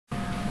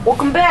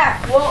Welcome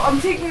back. Well,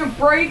 I'm taking a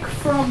break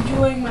from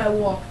doing my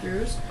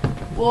walkthroughs.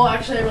 Well,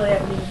 actually, I really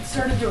haven't even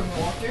started doing the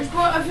walkthroughs,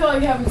 but I feel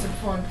like having some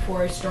fun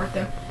before I start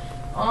them.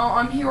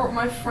 I'm here with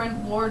my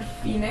friend Lord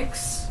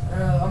Phoenix.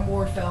 I'm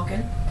Lord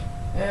Falcon,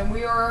 and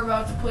we are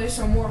about to play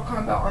some Mortal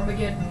Kombat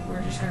Armageddon.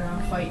 We're just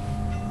gonna fight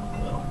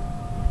a little,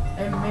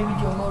 and maybe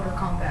do a motor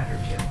combat or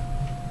two.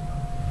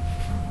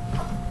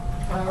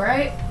 All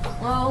right.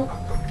 Well.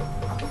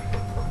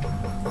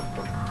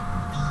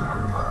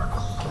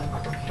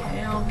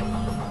 Okay, I'll be.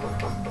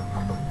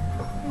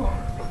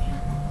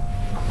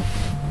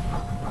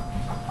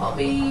 I'll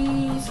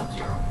be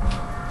Sub-Zero.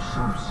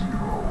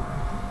 Sub-Zero.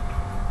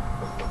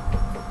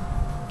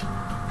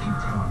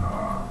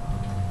 Kitana.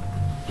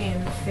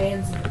 Damn,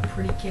 fans of the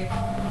pretty kick.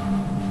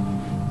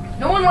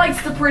 No one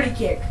likes the pretty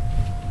kick.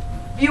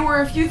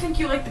 Viewer, if you think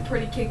you like the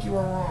pretty kick, you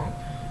are wrong.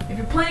 If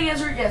you're playing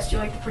as her, yes, you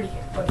like the pretty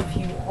kick. But if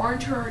you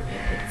aren't her, it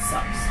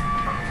sucks.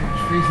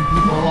 It's freezing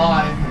people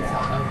alive.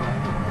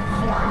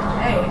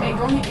 Hey,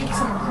 go hit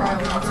some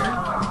cryo monster.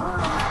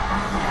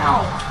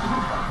 Ow.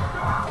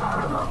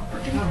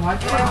 God, why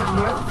can't I have a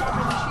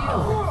fucking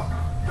shield?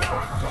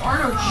 There are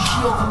no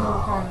shields in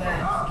Mortal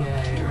Kombat. Okay,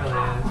 it really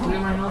is. Look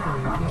at my health over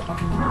here. I can't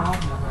fucking get off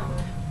nothing.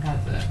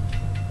 That's it.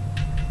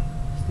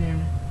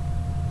 Stand.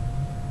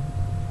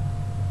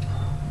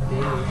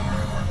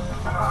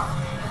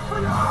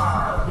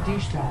 The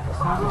douchebags.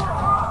 How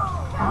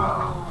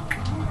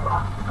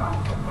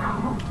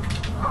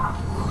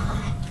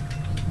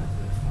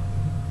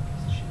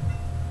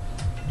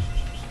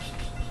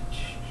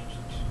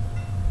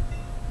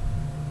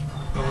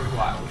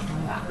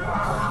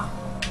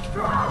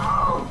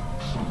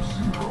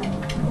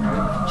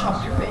Chop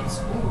your face.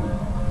 Ooh.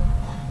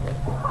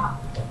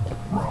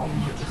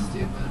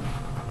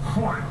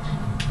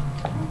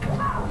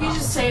 You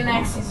just say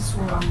next, he's a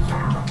sword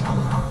user.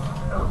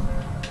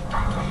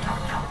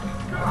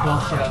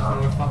 bullshit, I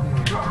was more fucking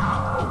weird. So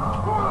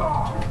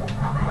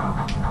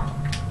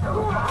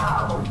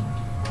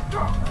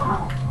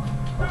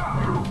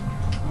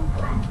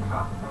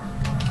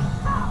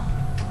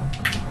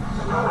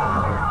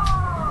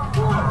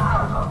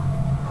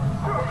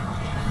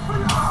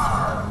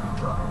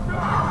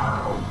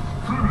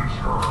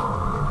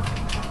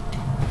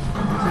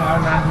I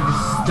don't have to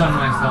just stun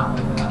myself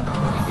like that.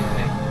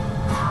 Okay.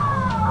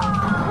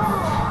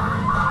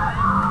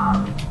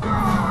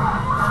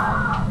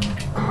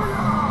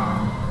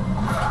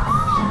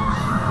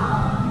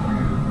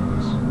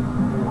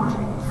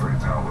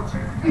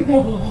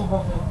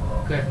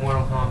 Good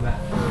Mortal Kombat.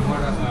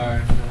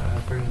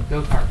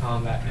 Go-kart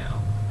combat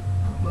now.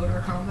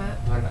 Motor combat?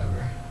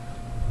 Whatever.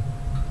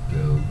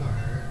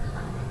 Go-kart.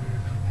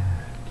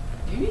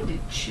 You need to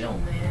chill,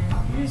 man.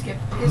 You just get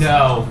pissed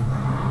No. off.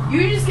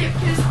 You just get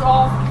pissed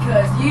off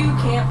because you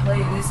can't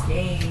play this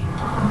game. I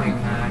think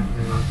I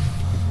could.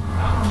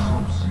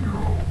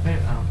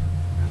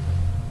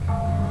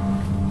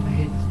 I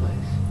hate this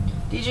place.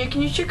 DJ,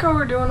 can you check how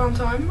we're doing on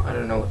time? I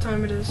don't know what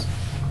time it is.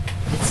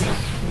 Let's see.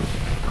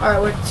 Alright,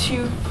 we're at 3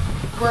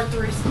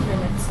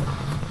 minutes.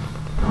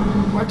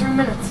 We're at 3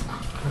 minutes.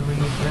 How do we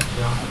need that,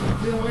 Joe?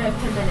 We only have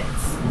 10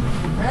 minutes.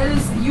 That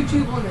is the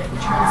YouTube limit,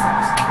 which kind of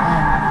sucks.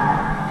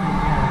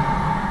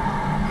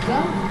 Go!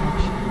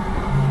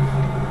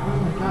 Oh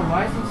my god,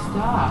 why does he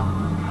stop?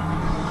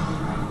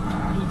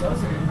 He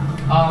doesn't.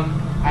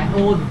 I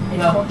hold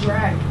It's called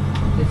drag.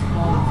 It's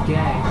called gay.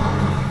 I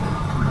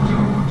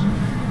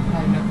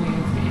have nothing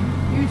against me.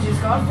 You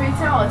just got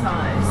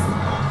fatalitized.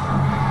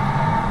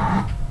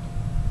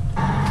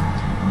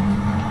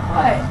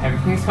 What?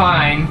 Everything's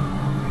fine.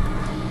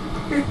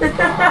 Not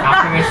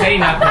gonna say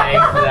nothing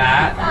for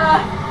that.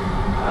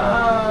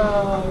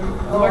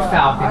 Lord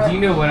Falcon, do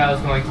you know what I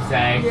was going to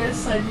say?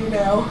 Yes, I do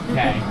know.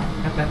 Okay,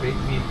 that's that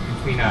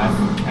between us.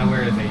 And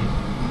where is he?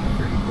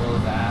 Pretty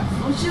Lolz ass.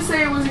 Let's just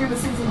say it was gonna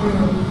say something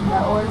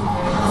that was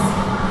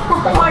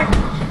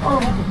Oh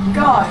my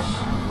gosh.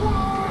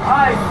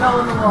 I fell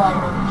in the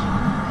lava.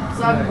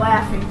 So I'm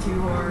laughing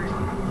too hard.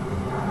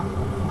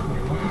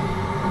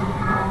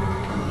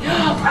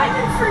 I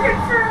did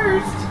friggin'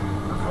 first!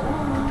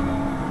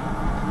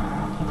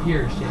 Keep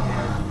here,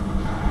 shithead.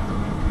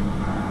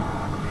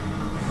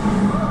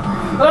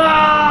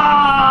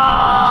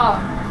 Ah!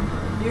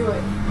 Do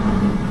it.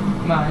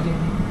 Come on, I did.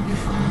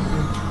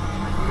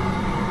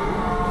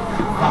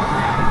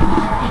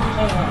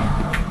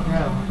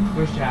 No,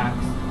 where's Jax?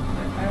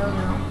 I don't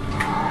know.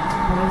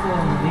 What is it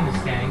in the name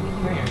skank?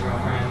 Come here,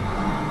 girlfriend.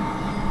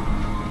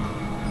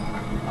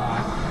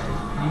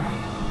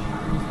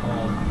 He's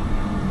old.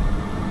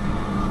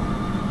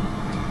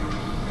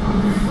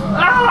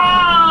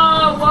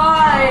 Ah!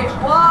 Why?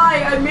 Why?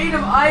 I'm made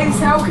of ice.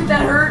 How could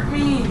that hurt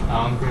me?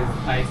 Because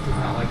ice does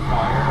not like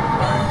fire.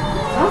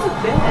 Sounds a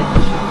bitch.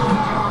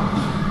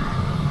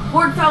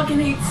 Lord Falcon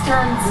hates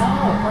turns. No.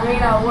 I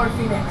mean, Lord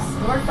Phoenix.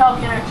 Lord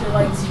Falcon actually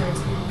likes turns.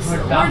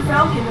 Lord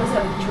Falcon knows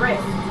how to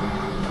drift.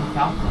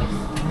 Falcon.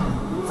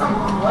 Some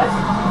what?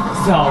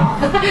 Some.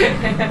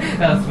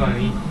 That was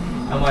funny.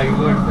 I'm like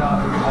Lord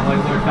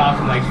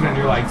Falcon, like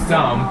you're like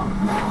some.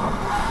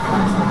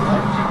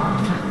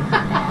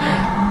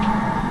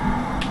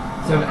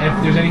 So if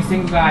there's any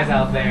single guys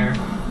out there,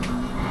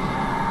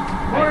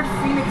 Lord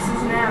Phoenix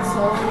is an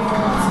asshole and he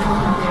wants to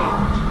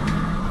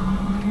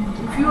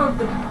date. If you have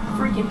the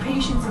freaking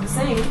patience of a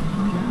saint,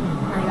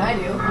 like I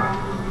do,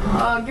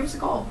 give us a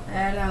call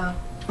at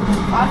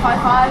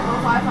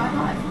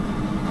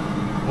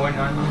 555-0555. or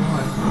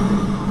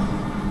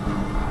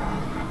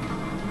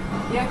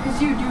 911. Yeah, because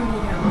you do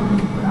need help.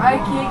 But I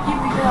can't give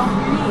you the help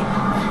you need.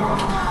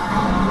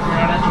 You're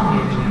not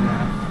educated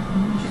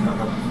enough. She's not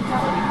the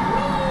mentality.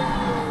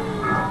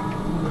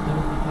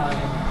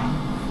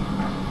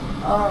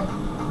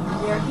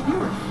 Yeah, can you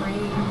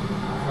refrain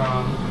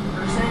From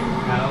person?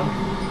 no.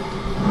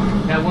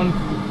 That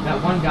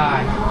one guy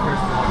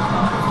cursed all the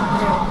time.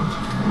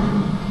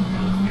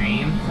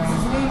 Name His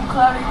from? name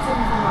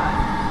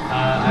Cloudy745.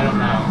 I don't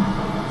know.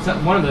 So,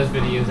 one of those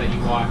videos that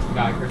you watch, the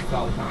guy curses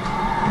all the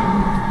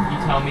time. You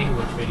tell me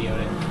which video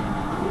it is.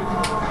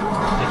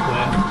 I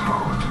quit.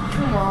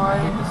 Come on.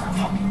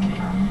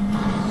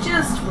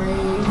 Just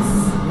race.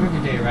 Where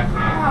did they recommend?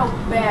 How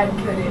bad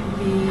could it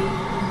be?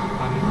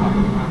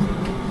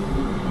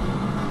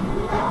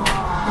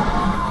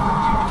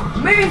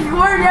 Maybe if you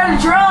learned how to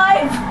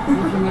drive!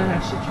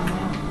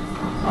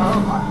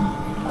 Oh,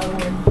 I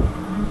win.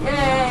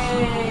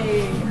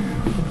 Yay!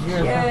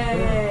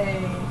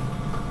 Yay!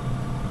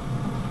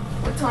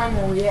 What time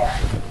are we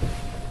at?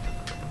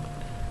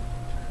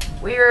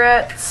 We are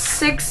at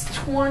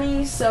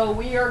 6:20, so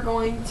we are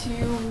going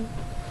to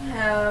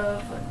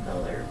have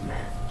another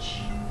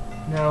match.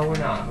 No, we're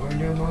not. We're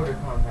doing motor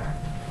combat.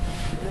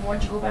 Then why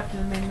don't you go back to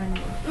the main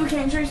menu? Ooh,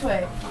 King's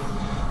Raceway.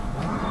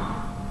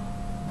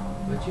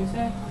 What'd you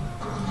say?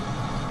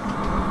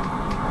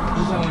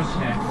 Who's that one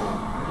check?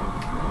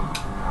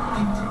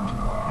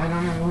 I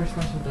don't remember what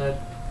special did.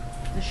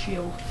 The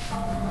shield.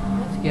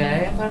 That's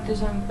gay. I thought there's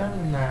something better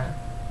than that.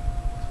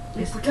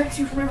 It protects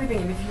you from everything,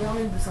 and if you run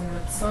into someone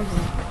that stuns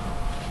you.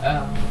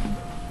 Oh.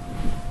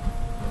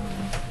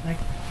 Like.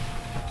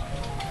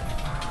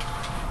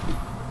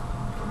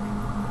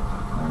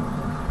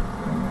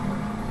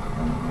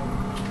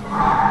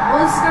 Well,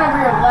 this is gonna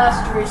be our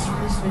last race for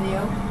this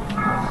video.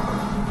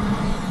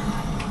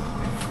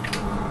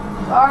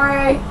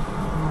 Sorry, I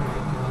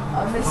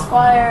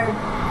misfired.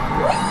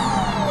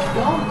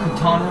 Go,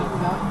 Katana.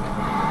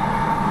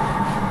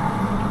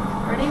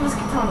 Her name is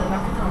Katana,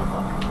 not Katana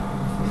Fuck.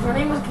 If her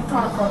name was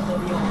Katana Fuck,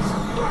 that'd be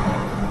awesome.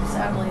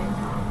 Sadly.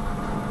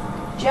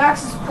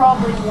 Jax has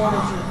probably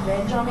wanted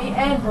revenge on me,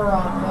 and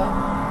Baraka.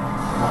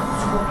 Not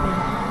Scorpion.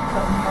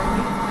 Cut in front of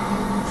me.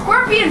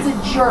 Scorpion's a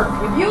jerk.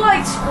 If you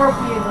like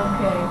Scorpion,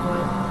 okay,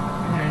 but...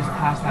 And I just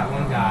passed that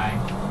one guy.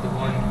 The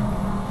one...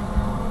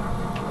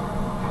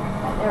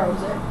 That arrow's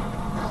it.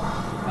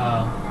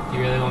 Oh. Do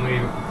you really want me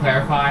to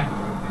clarify?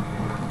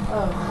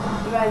 Oh,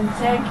 the guy in the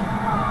tank?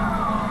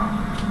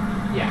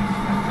 Yeah,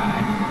 that guy.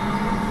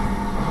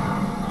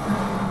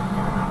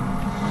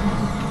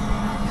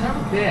 Son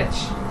of a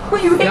bitch. Well,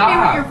 you hit me with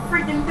Stop. your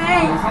freaking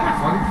thing! It's not my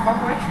fucking fuck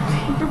away from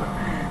me.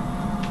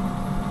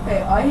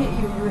 Hey, I hit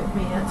you, you hit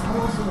me. That's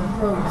rules of the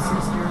road,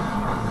 sister.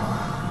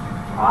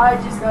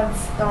 I just got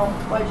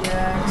stomped by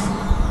Jax.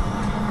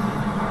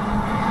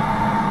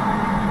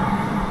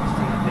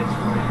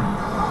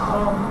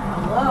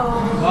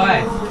 Hello?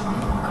 What?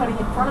 Cutting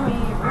in front of me,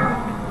 rude.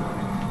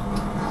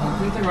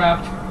 Don't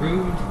interrupt.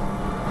 Rude.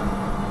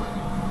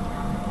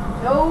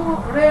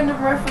 No random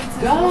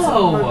references.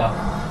 Go!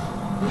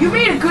 You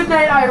made a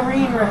Goodnight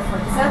Irene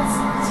reference.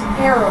 That's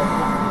terrible.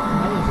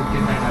 That was a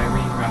Goodnight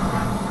Irene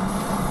reference.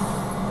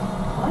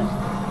 What?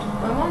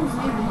 My mom's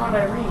name is not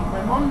Irene.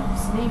 My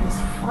mom's name is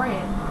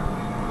Fran.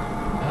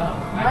 Oh.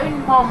 My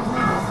mom's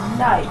name is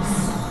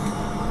Nice.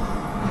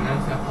 And I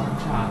just got fucking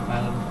shot by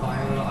a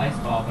little ice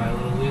ball by a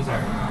little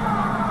loser.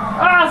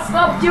 Ah,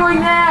 stop doing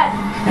that!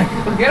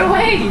 Get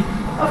away!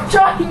 I'm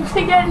trying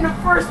to get into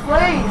first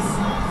place.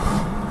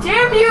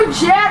 Damn you,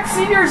 Jax,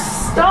 in your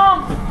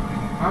stump!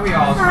 Are we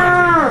all trying to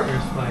get in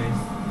first place?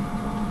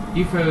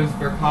 You froze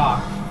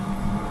Burkhawk.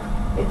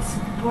 It's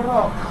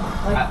Barack,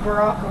 like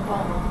Barack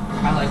Obama.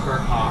 I like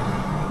Burkhawk.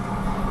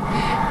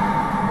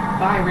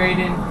 Bye,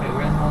 Raiden. Wait,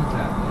 where the hell is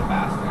that little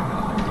bastard?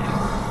 Oh, there he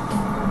is.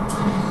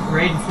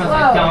 Raiden smells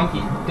like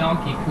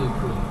donkey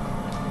poo-poo.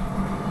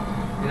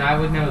 And I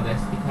would know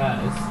this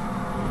because...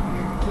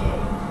 You're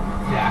gay.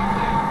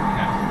 Exactly.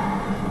 No.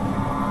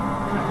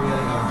 Not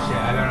really. Oh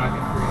shit, I don't know if I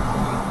can freeze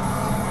one.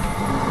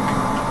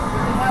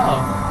 What the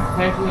hell?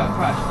 Player 2 got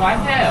crushed. Why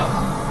hell?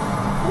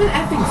 I'm in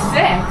effing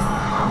 6th!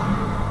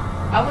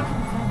 I went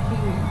from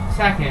fucking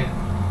 2nd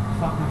to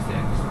fucking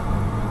 6th.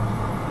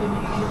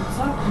 Maybe you should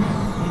stop.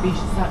 Maybe you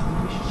should stop.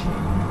 Maybe you should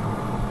change.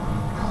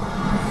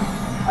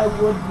 I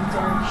would, but it's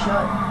already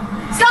shut.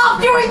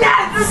 Stop doing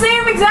that! It's the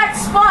same exact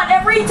spot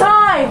every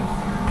time!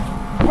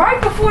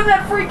 Right before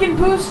that freaking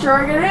booster,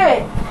 I get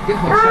hit. Get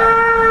pushed up.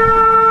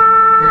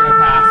 You're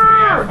gonna pass me.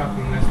 I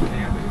fucking missed the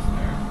damn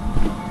booster.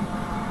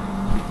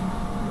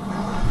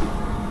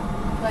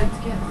 Let's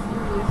get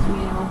through this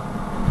meal.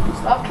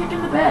 Stop kicking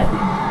the bed.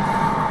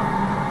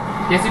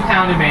 Guess who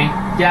pounded me?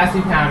 Guess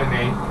who pounded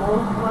me? Well,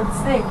 let's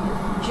think.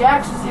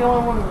 Jax is the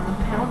only one with a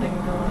pounding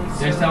ability.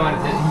 There's someone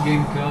that he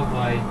getting killed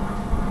by.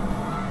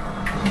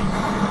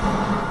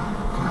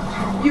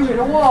 You hit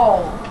a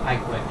wall. I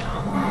quit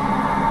now.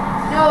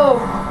 No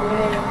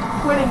quitting.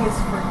 Quitting is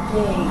for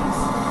gays.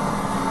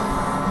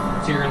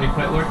 So you're gonna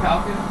quit, Lord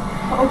Falcon?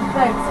 Oh,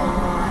 thanks a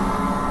lot.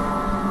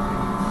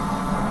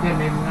 Yeah,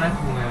 maybe I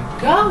can win.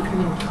 Go, you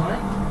little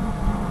cunt.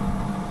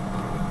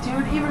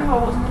 Dude, even if I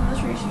wasn't in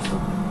this race, you still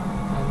could.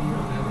 Oh, you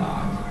don't know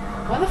that.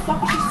 Why the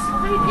fuck is she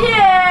sliding?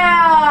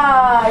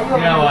 Yeah!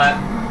 You know what?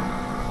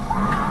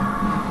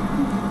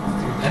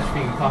 Dude, that's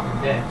being a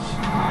fucking bitch.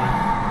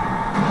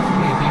 That's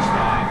being a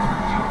douchebag.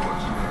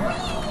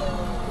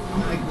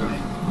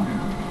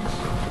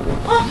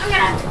 Oh, I'm gonna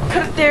have to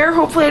cut it there.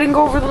 Hopefully I didn't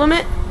go over the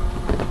limit.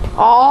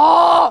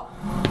 Oh!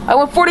 I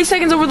went 40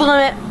 seconds over the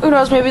limit. Who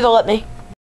knows, maybe they'll let me.